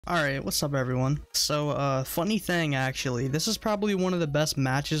Alright, what's up everyone? So, funny thing actually, this is probably one of the best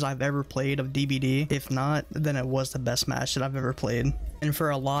matches I've ever played of DBD. If not, then it was the best match that I've ever played. And for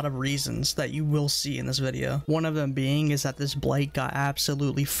a lot of reasons that you will see in this video. One of them being is that this Blight got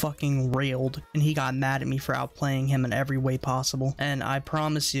absolutely fucking railed, and he got mad at me for outplaying him in every way possible. And I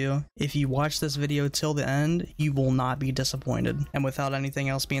promise you, if you watch this video till the end, you will not be disappointed. And without anything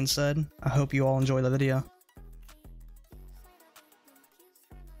else being said, I hope you all enjoy the video.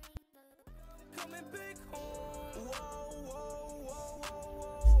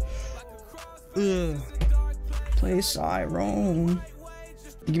 Ugh. Play Siren.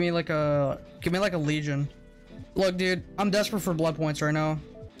 Give me like a Legion. Look, dude, I'm desperate for blood points right now.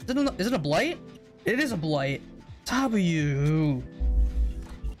 Is it a Blight? It is a Blight. W.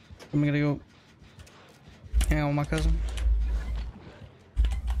 I'm gonna go hang out with my cousin.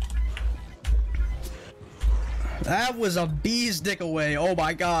 That was a bee's dick away. Oh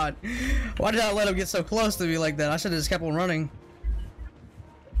my god. Why did I let him get so close to me like that? I should have just kept on running.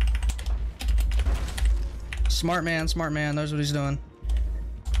 Smart man knows what he's doing.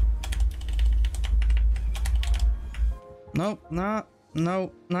 Nope, not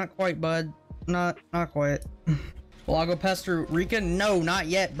quite, bud. Not quite. Well, I'll go pester Rika. No, not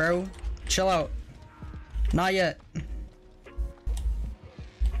yet, bro. Chill out. Not yet.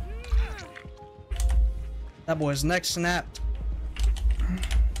 That boy's neck snapped.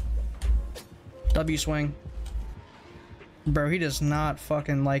 W swing. Bro, he does not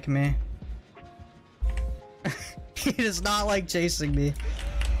fucking like me. He does not like chasing me.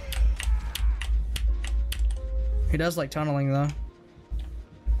 He does like tunneling though.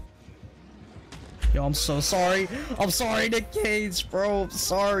 Yo, I'm so sorry. I'm sorry, Nick Cage, bro. I'm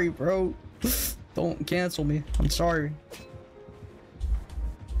sorry, bro. Don't cancel me. I'm sorry.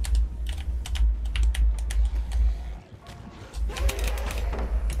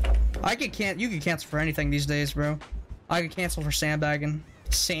 You can cancel for anything these days, bro. I could cancel for sandbagging.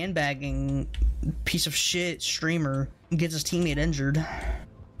 Sandbagging piece of shit streamer gets his teammate injured.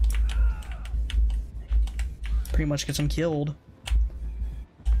 Pretty much gets him killed.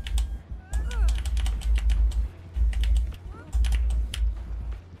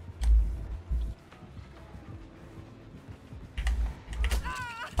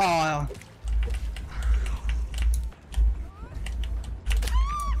 Oh.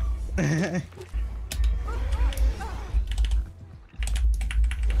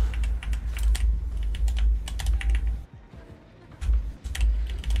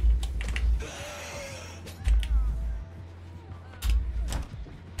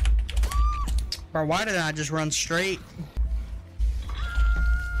 Bro, why did I just run straight?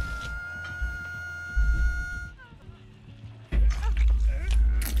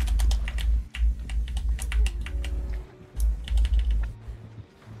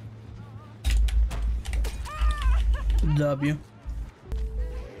 W.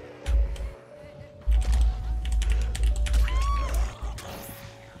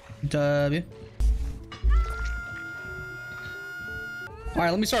 W.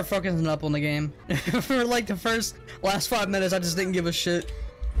 Alright, let me start focusing up on the game. For like the last 5 minutes, I just didn't give a shit.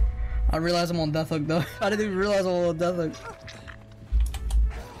 I realized I'm on death hook though. I didn't even realize I'm on death hook.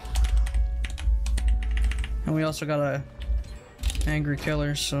 And we also got a angry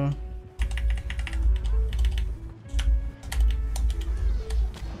killer, so.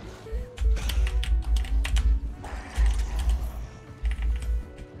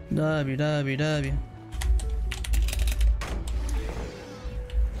 W.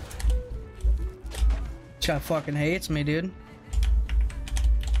 This guy fucking hates me, dude.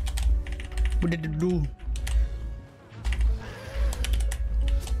 What did it do?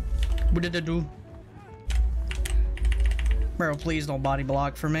 What did it do? Bro, please don't body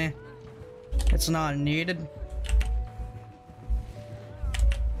block for me. It's not needed.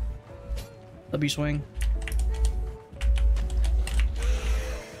 W swing.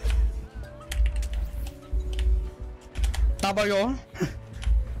 How about y'all?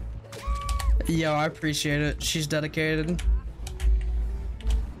 Yo, I appreciate it. She's dedicated.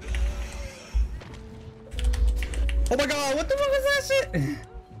 Oh my god, what the fuck is that shit?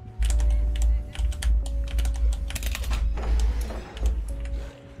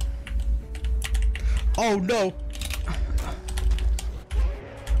 Oh no.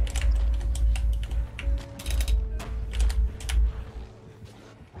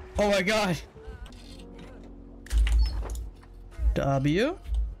 Oh my god. W?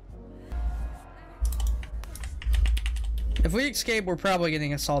 If we escape, we're probably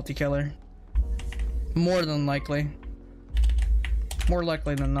getting a salty killer. More than likely. More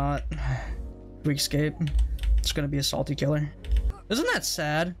likely than not. If we escape, it's gonna be a salty killer. Isn't that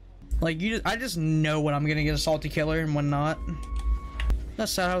sad? Like, I just know when I'm gonna get a salty killer and when not.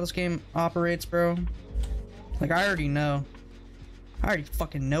 That's sad how this game operates, bro. Like, I already know. I already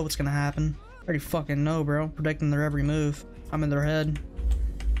fucking know what's gonna happen. I already fucking know, bro. Predicting their every move. I'm in their head.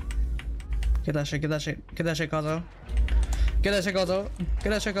 Get that shit, get that shit. Get that shit, Kazo. Get that shit, Kazo.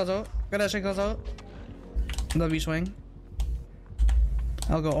 Get that shit, Kazo. Get that shit, Kazo. W swing.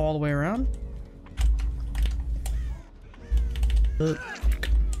 I'll go all the way around.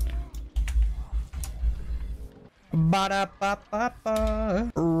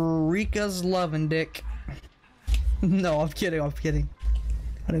 Ba-da-ba-ba-ba. Rika's loving dick. No, I'm kidding, I'm kidding.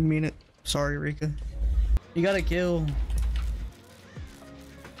 I didn't mean it. Sorry, Rika. You gotta kill.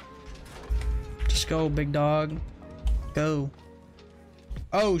 Just go, big dog. Go.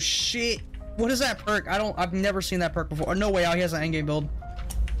 Oh shit. What is that perk? I've never seen that perk before. Oh, no way out, he has an endgame build.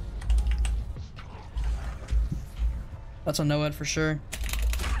 That's a no-ed for sure.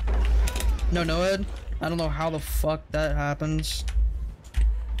 No no-ed? I don't know how the fuck that happens.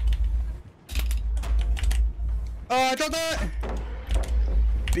 Oh, I got that!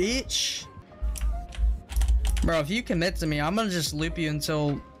 Bitch. Bro, if you commit to me, I'm gonna just loop you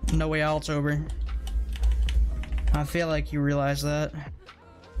until No Way Out's over. I feel like you realize that.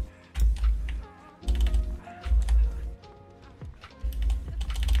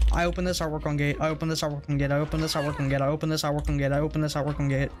 I open this, I work on gate. I open this, I work on gate. I open this, I work on gate. I open this, I work on gate. I open this, I work on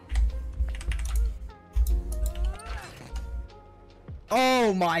gate.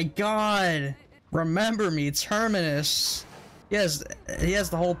 Oh my god! Remember me, Terminus. He has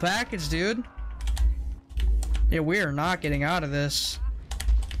the whole package, dude. Yeah, we are not getting out of this.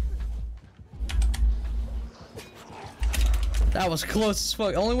 That was close as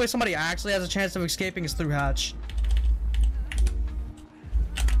fuck. The only way somebody actually has a chance of escaping is through hatch.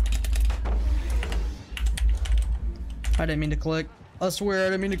 I didn't mean to click. I swear I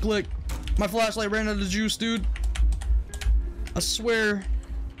didn't mean to click. My flashlight ran out of juice, dude. I swear.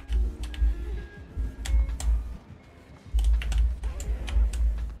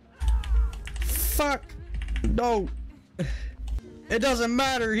 Fuck. No. It doesn't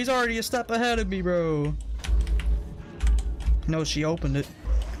matter. He's already a step ahead of me, bro. No, she opened it.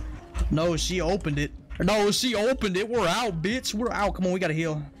 No, she opened it. No, she opened it. We're out, bitch. We're out. Come on, we gotta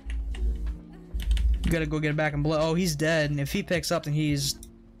heal. You gotta go get it back and blow. Oh, he's dead. And if he picks up, then he's...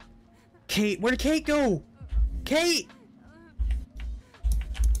 Kate, where did Kate go? Kate!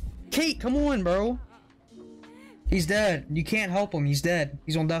 Kate, come on, bro. He's dead. You can't help him. He's dead.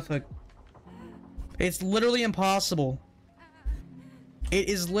 He's on death hook. It's literally impossible. It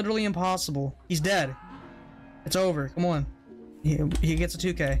is literally impossible. He's dead. It's over. Come on. He gets a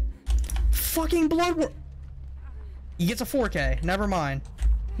 2K. Fucking blood war. He gets a 4K. Never mind.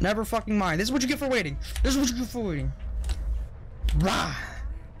 Never fucking mind. This is what you get for waiting. This is what you get for waiting. Rah.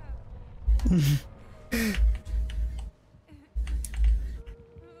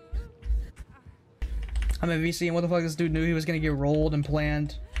 I'm at VC and what the fuck, this dude knew he was gonna get rolled and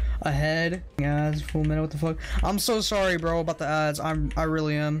planned ahead. Ads, full minute, what the fuck? I'm so sorry, bro, about the ads. I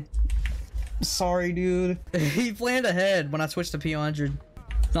really am. Sorry, dude. He planned ahead when I switched to P100.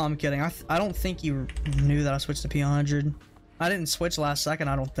 No, I'm kidding. I don't think you knew that I switched to P100. I didn't switch last second,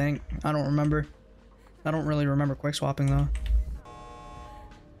 I don't think. I don't remember. I don't really remember quick swapping, though.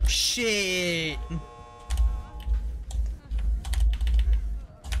 Shit!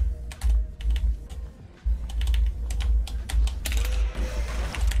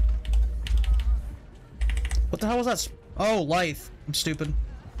 What the hell was that? Oh, life. I'm stupid.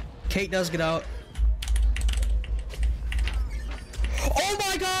 Kate does get out. Oh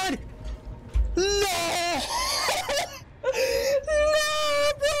my god! No!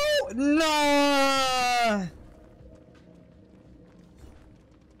 No, bro! No!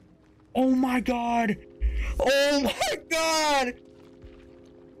 Oh my god! Oh my god!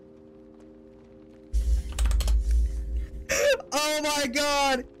 Oh my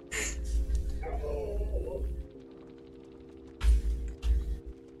god!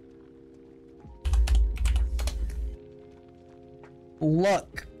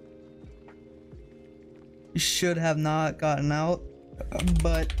 Luck. Should have not gotten out,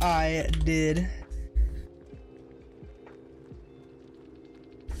 but I did.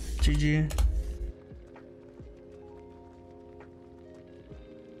 GG.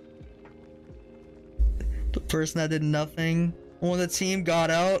 The person that did nothing when the team got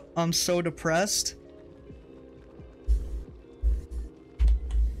out, I'm so depressed.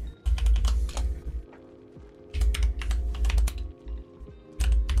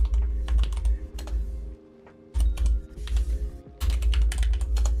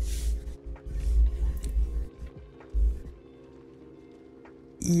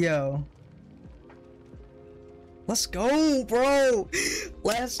 Yo. Let's go, bro.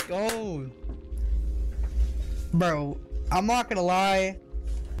 Let's go. Bro, I'm not gonna lie.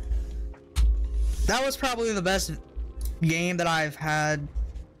 That was probably the best game that I've had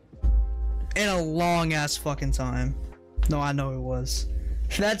in a long ass fucking time. No, I know it was.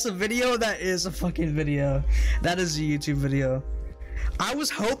 That's a video. That is a fucking video. That is a YouTube video. I was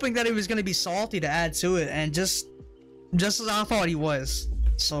hoping that he was gonna be salty to add to it, and just as I thought he was.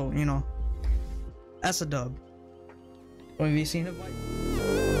 So, you know, that's a dub. Have you seen it?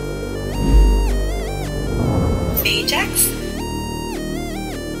 Ajax?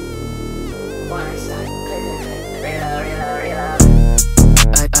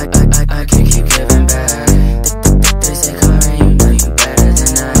 I can't keep giving back. They say, Karen, you know you better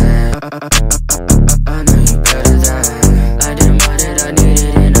than that. I know you better than. I did more than I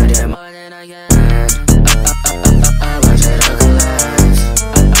needed, and I did more than I got. I watch it all collapse.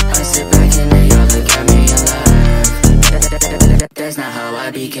 I sit back and they all look at me and laugh. That's not how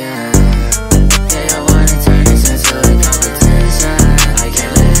I began. They all